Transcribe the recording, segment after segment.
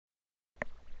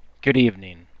Good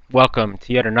evening. Welcome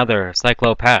to yet another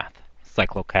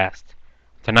Cyclocast.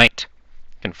 Tonight,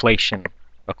 Conflation,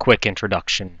 a quick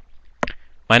introduction.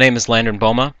 My name is Landon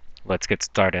Boma. Let's get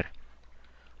started.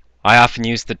 I often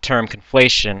use the term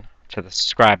conflation to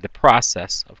describe the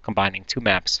process of combining two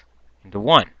maps into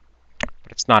one,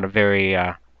 but it's not a very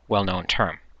well-known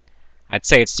term. I'd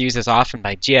say it's used as often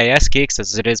by GIS geeks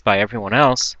as it is by everyone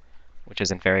else, which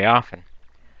isn't very often.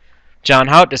 John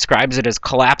Hout describes it as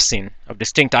collapsing of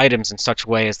distinct items in such a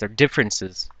way as their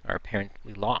differences are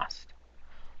apparently lost.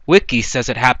 Wiki says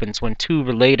it happens when two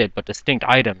related but distinct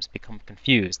items become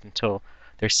confused until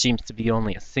there seems to be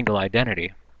only a single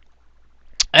identity.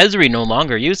 Esri no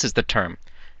longer uses the term.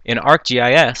 In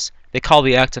ArcGIS, they call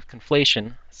the act of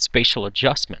conflation spatial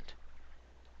adjustment.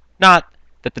 Not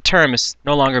that the term is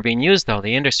no longer being used, though.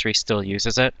 The industry still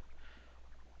uses it.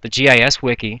 The GIS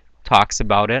wiki talks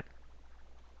about it.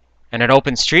 And at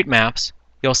OpenStreetMaps,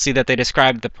 you'll see that they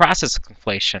describe the process of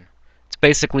conflation. It's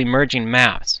basically merging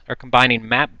maps, or combining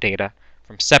map data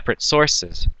from separate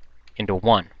sources into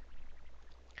one.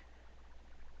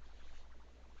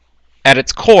 At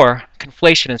its core,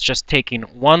 conflation is just taking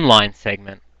one line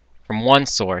segment from one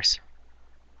source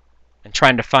and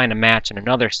trying to find a match in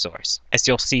another source. As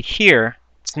you'll see here,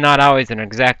 it's not always an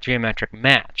exact geometric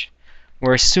match.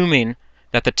 We're assuming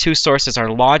that the two sources are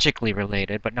logically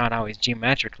related, but not always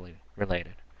geometrically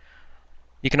related.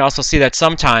 You can also see that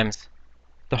sometimes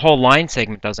the whole line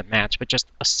segment doesn't match, but just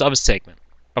a subsegment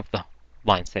of the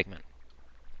line segment.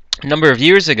 A number of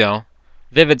years ago,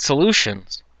 Vivid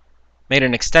Solutions made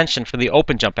an extension for the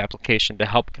OpenJump application to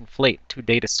help conflate two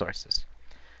data sources.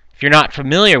 If you're not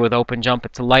familiar with OpenJump,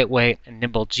 it's a lightweight and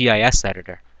nimble GIS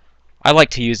editor. I like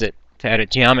to use it to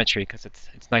edit geometry because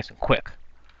it's nice and quick.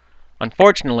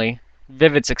 Unfortunately,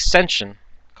 Vivid's extension,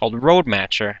 called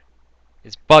RoadMatcher,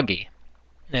 is buggy,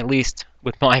 at least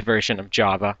with my version of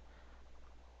Java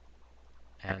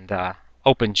and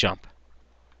OpenJump.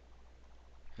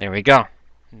 There we go.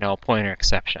 No pointer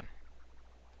exception.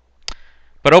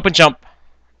 But OpenJump,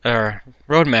 or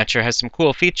RoadMatcher, has some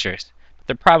cool features, but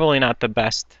they're probably not the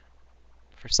best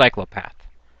for Cyclopath.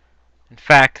 In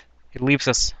fact, it leaves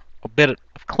us a bit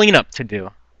of cleanup to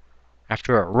do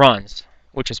after it runs,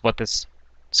 which is what this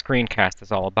screencast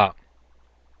is all about.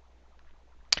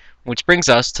 Which brings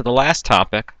us to the last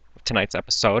topic of tonight's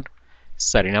episode,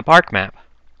 setting up ArcMap.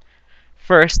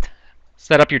 First,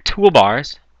 set up your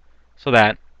toolbars so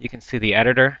that you can see the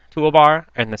editor toolbar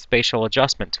and the spatial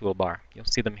adjustment toolbar. You'll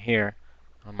see them here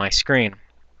on my screen.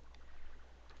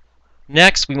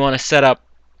 Next, we want to set up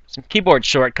some keyboard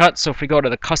shortcuts. So if we go to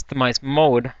the Customize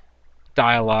Mode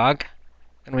dialog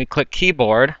and we click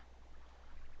Keyboard,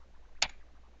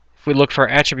 if we look for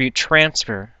Attribute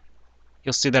Transfer,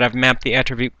 you'll see that I've mapped the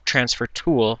Attribute Transfer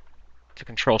tool to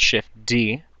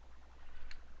Control-Shift-D.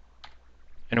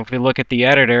 And if we look at the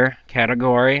Editor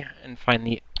category and find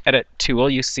the Edit tool,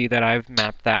 you see that I've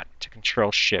mapped that to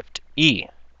Control-Shift-E.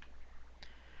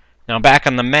 Now back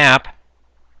on the map,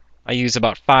 I use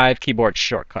about 5 keyboard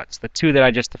shortcuts, the 2 that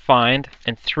I just defined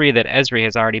and 3 that Esri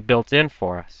has already built in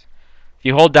for us. If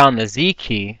you hold down the Z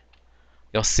key,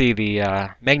 you'll see the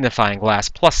magnifying glass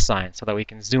plus sign so that we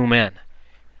can zoom in.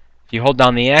 If you hold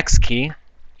down the X key,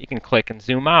 you can click and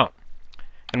zoom out.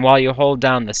 And while you hold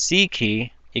down the C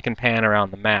key, you can pan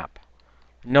around the map.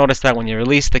 Notice that when you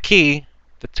release the key,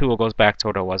 the tool goes back to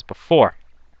what it was before.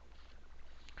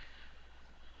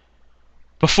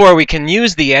 Before we can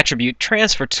use the Attribute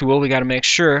Transfer tool, we got to make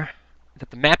sure that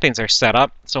the mappings are set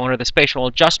up. So under the Spatial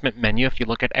Adjustment menu, if you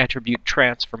look at Attribute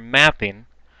Transfer Mapping,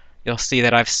 you'll see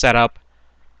that I've set up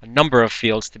a number of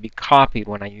fields to be copied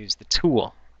when I use the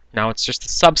tool. Now it's just a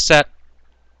subset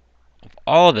of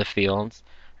all of the fields,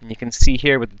 and you can see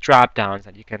here with the drop-downs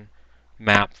that you can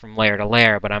map from layer to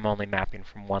layer, but I'm only mapping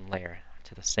from one layer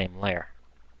to the same layer.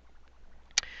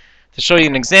 To show you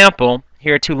an example,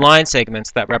 here are 2 line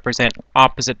segments that represent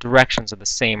opposite directions of the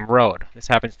same road. This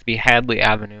happens to be Hadley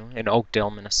Avenue in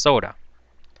Oakdale, Minnesota.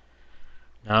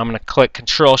 Now I'm going to click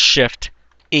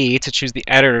Control-Shift-E to choose the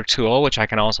Editor tool, which I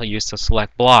can also use to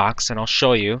select blocks, and I'll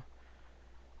show you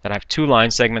that I have 2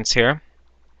 line segments here.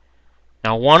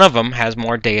 Now one of them has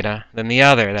more data than the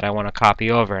other that I want to copy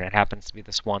over, and it happens to be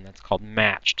this one that's called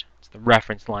Matched. It's the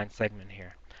reference line segment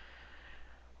here.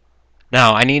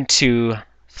 Now I need to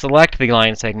select the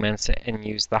line segments and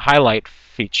use the highlight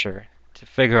feature to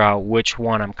figure out which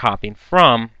one I'm copying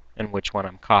from and which one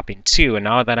I'm copying to. And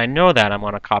now that I know that, I'm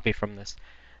going to copy from this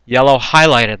yellow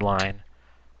highlighted line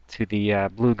to the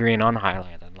blue-green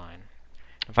unhighlighted line.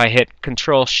 If I hit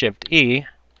Control-Shift-E,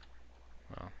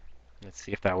 well, let's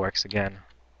see if that works again.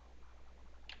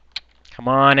 Come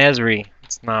on, Esri.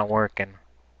 It's not working.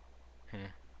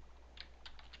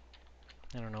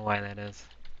 I don't know why that is.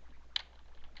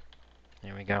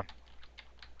 There we go.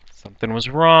 Something was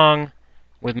wrong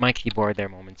with my keyboard there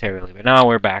momentarily, but now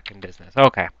we're back in business.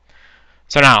 Okay.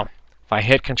 So now, if I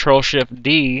hit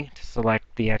Control-Shift-D to select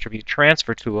the Attribute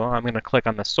Transfer tool, I'm going to click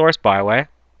on the source byway.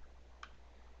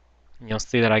 And you'll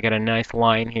see that I get a nice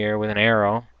line here with an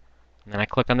arrow. And then I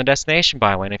click on the Destination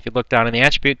byway. And if you look down in the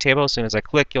Attribute table, as soon as I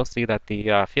click, you'll see that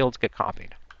the fields get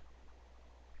copied.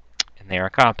 And they are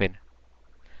copied.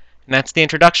 And that's the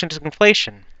introduction to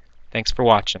conflation. Thanks for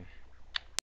watching.